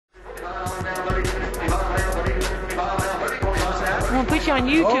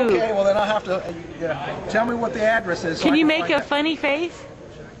you on YouTube. Okay, well then I'll have to tell me what the address is. Can you make a funny face?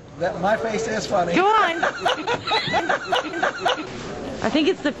 My face is funny. Go on. I think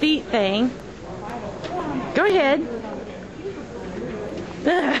it's the feet thing. Go ahead.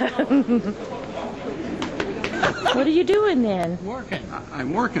 What are you doing then? Working.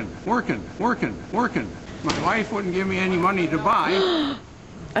 I'm working. My wife wouldn't give me any money to buy.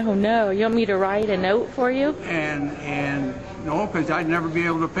 Oh no, you want me to write a note for you? And no, because I'd never be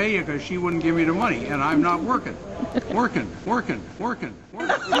able to pay you because she wouldn't give me the money, and I'm not working. Working.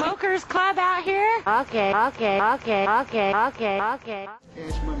 Smokers Club out here? Okay.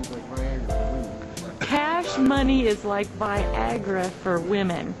 Cash money is like Viagra for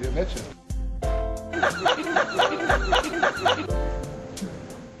women. You betcha.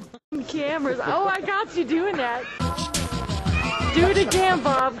 Cameras. Oh, I got you doing that. Do it again,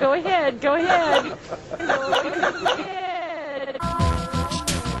 Bob. Go ahead. Go ahead.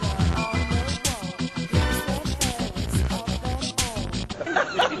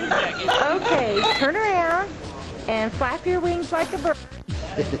 Okay, turn around and flap your wings like a bird.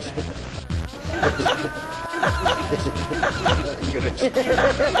 Let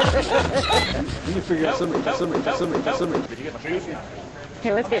me figure out something. Did you get my shoes?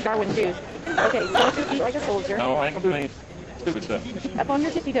 Here, let's get Darwin's shoes. Okay, stomp your feet like a soldier. No, I ain't gonna do any stupid stuff. Up on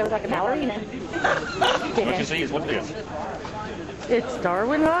your tippy toes like a ballerina. What you see is what it is. It's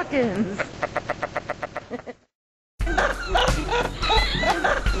Darwin Hawkins.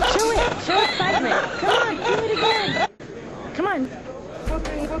 Show excitement. Come on, do it again. Come on.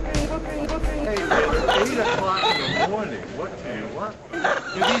 Hey, 8 o'clock in the morning. What do you want?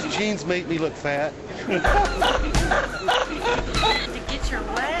 Do these jeans make me look fat? To get your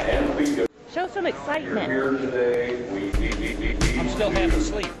wet. Show some excitement. I'm still half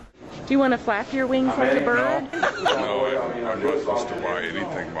asleep. Do you want to flap your wings like a bird? No, I'm not supposed to buy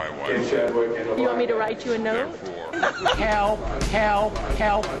anything my wife. You want me to write you a note? Help.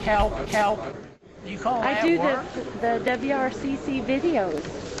 You call I do the WRCC videos.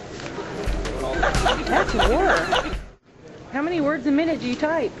 That's work. How many words a minute do you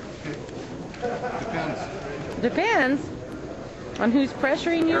type? Depends. On who's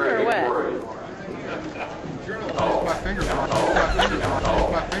pressuring you or what? My fingers on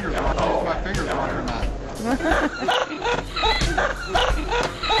or not.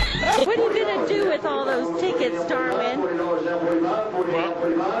 What are you going to do with all those tickets, Darwin? Well,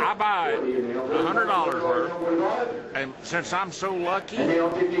 I buy $100 worth, and since I'm so lucky,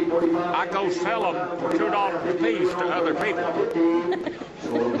 I go sell them for $2 a piece to other people.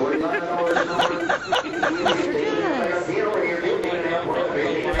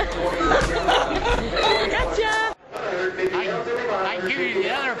 Gotcha! I give you the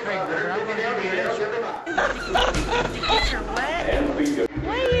other finger. I'm going to give you this one.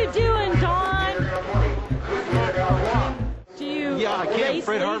 What are you doing, Dawn? Do you race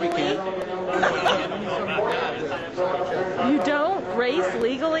Fred Harvey legally? can. You don't race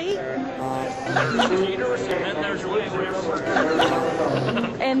legally? There's cheaters and then there's winners.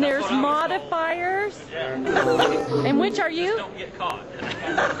 And there's modifiers? And which are you? Don't get caught.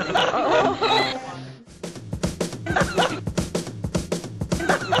 Oh.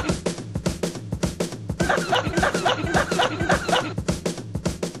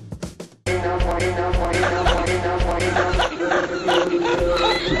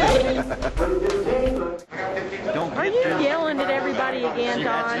 Are you yelling at everybody again,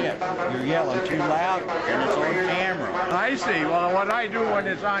 Don? You're yelling too loud and it's on camera. I see. Well, what I do when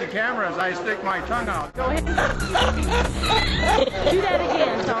it's on camera is I stick my tongue out. Go ahead. Do that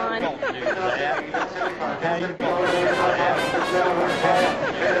again, Don.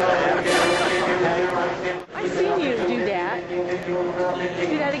 I've seen you do that.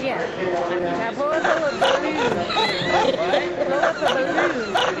 Do that again. Now blow up a balloon. Blow up a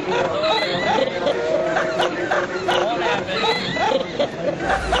balloon. What happened?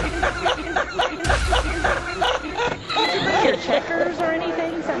 Did you bring your checkers or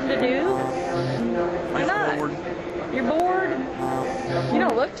anything? Something to do? Why not? You're bored? You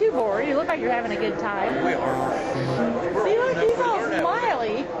don't look too bored. You look like you're having a good time. We are. See, look, he's all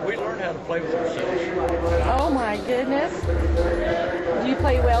smiley. We learned how to play with ourselves. Oh my goodness. Do you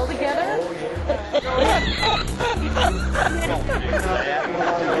play well together?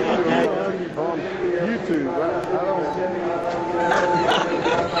 YouTube.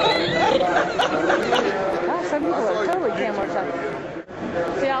 Gosh, some people are totally camera shy.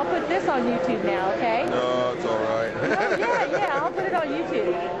 See, I'll put this on YouTube now, okay? No, it's all right. Oh, yeah, I'll put it on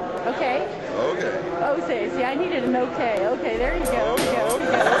YouTube. Okay? Okay. Oh, see, I needed an okay. Okay, there you go.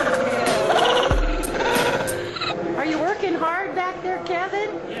 Are you working hard back there, Kath?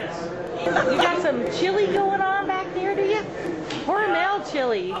 some chili going on back there, do you? Hormel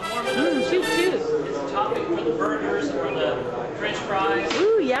chili. Shoot, shoot. It's topping for the burgers or the French fries.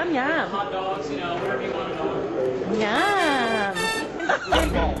 Ooh, yum, yum. Hot dogs, you know, whatever you want to know. Yum.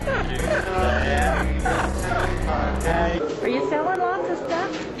 Are you selling lots of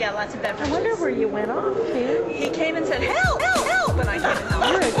stuff? Yeah, lots of beverages. I wonder where you went off to. He came and said, help, help, help, and I came and helped.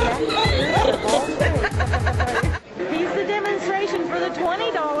 You're exactly. He's the demonstration for the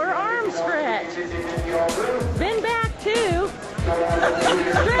 $20 arm stretch. Bend back too.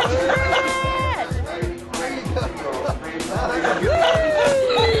 Stretch, stretch.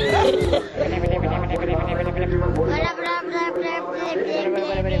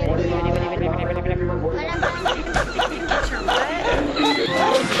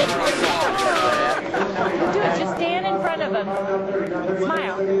 Do it, just stand in front of him.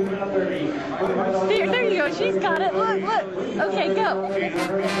 Smile. There you go, she's got it. Look, look. Okay, go. It's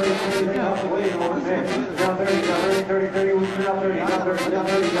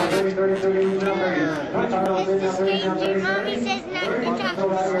the stranger. Mommy says not to talk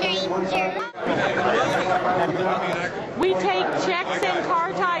to strangers. We take checks and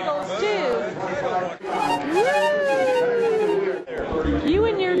car titles too. Woo! You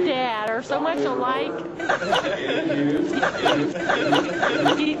and your dad are so much alike.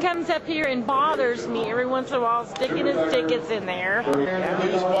 He comes up here and bothers me every once in a while, sticking his tickets in there.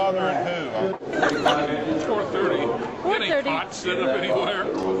 Who's bothering who? It's 4:30. It ain't 4:30. hot sitting up anywhere.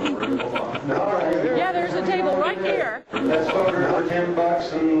 Yeah, there's a table right here. That's for 10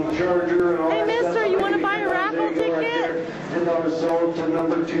 bucks and charger and all Hey, that mister, stuff. you want to buy a raffle ticket? $10 sold to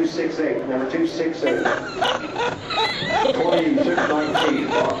number 268. Number 268. 2619.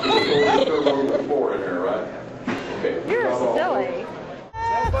 Box with the 4 in there, right? Okay. You're silly.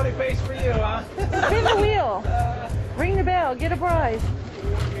 Funny face for you, huh? Spin the wheel. Ring the bell. Get a prize.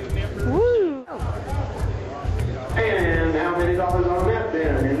 Woo! And how many dollars on that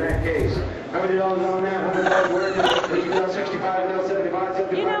then, in that case? How many dollars on that? $100 where is it? 65, now 75,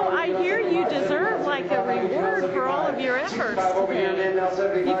 75. You know, I hear you deserve like a reward for all of your efforts.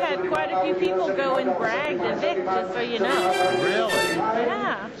 You've had quite a few people go and brag to Vic, just so you know. Really?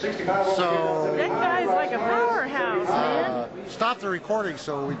 Yeah. So, That guy's like a powerhouse, man. stop the recording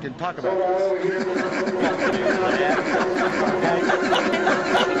so we can talk about this.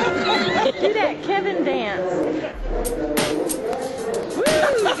 Do that Kevin dance. Woo!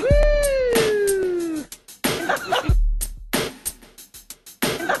 Woo!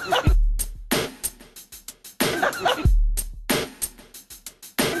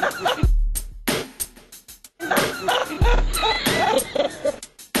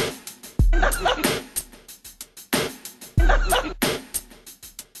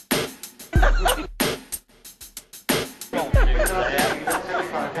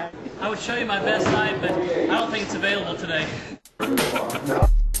 I would show you my best side, but I don't think it's available today.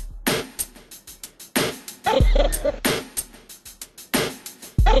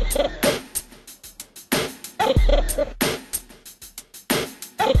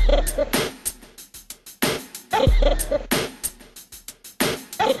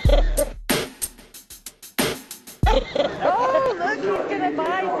 Oh, look, he's gonna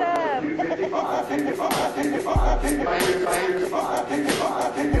buy some.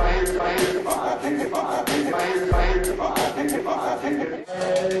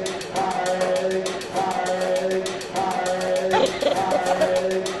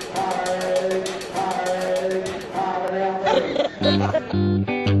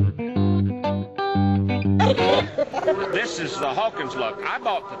 This is the Hawkins look. I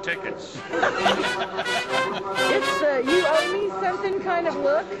bought the tickets. It's the you owe me something kind of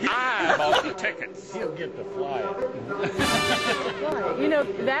look. I bought the tickets. He'll get to fly it. You know,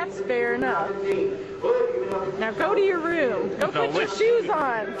 that's fair enough. Now go to your room. Go put your shoes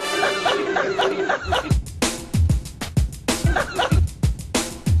on.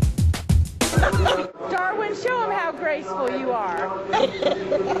 Darwin, show him how graceful you are.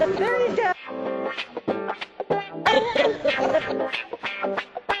 There you go.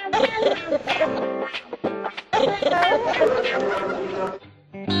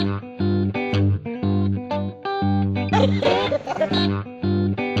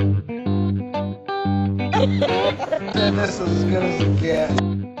 This is as good as it gets.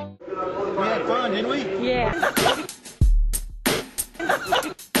 We had fun, didn't we? Yeah.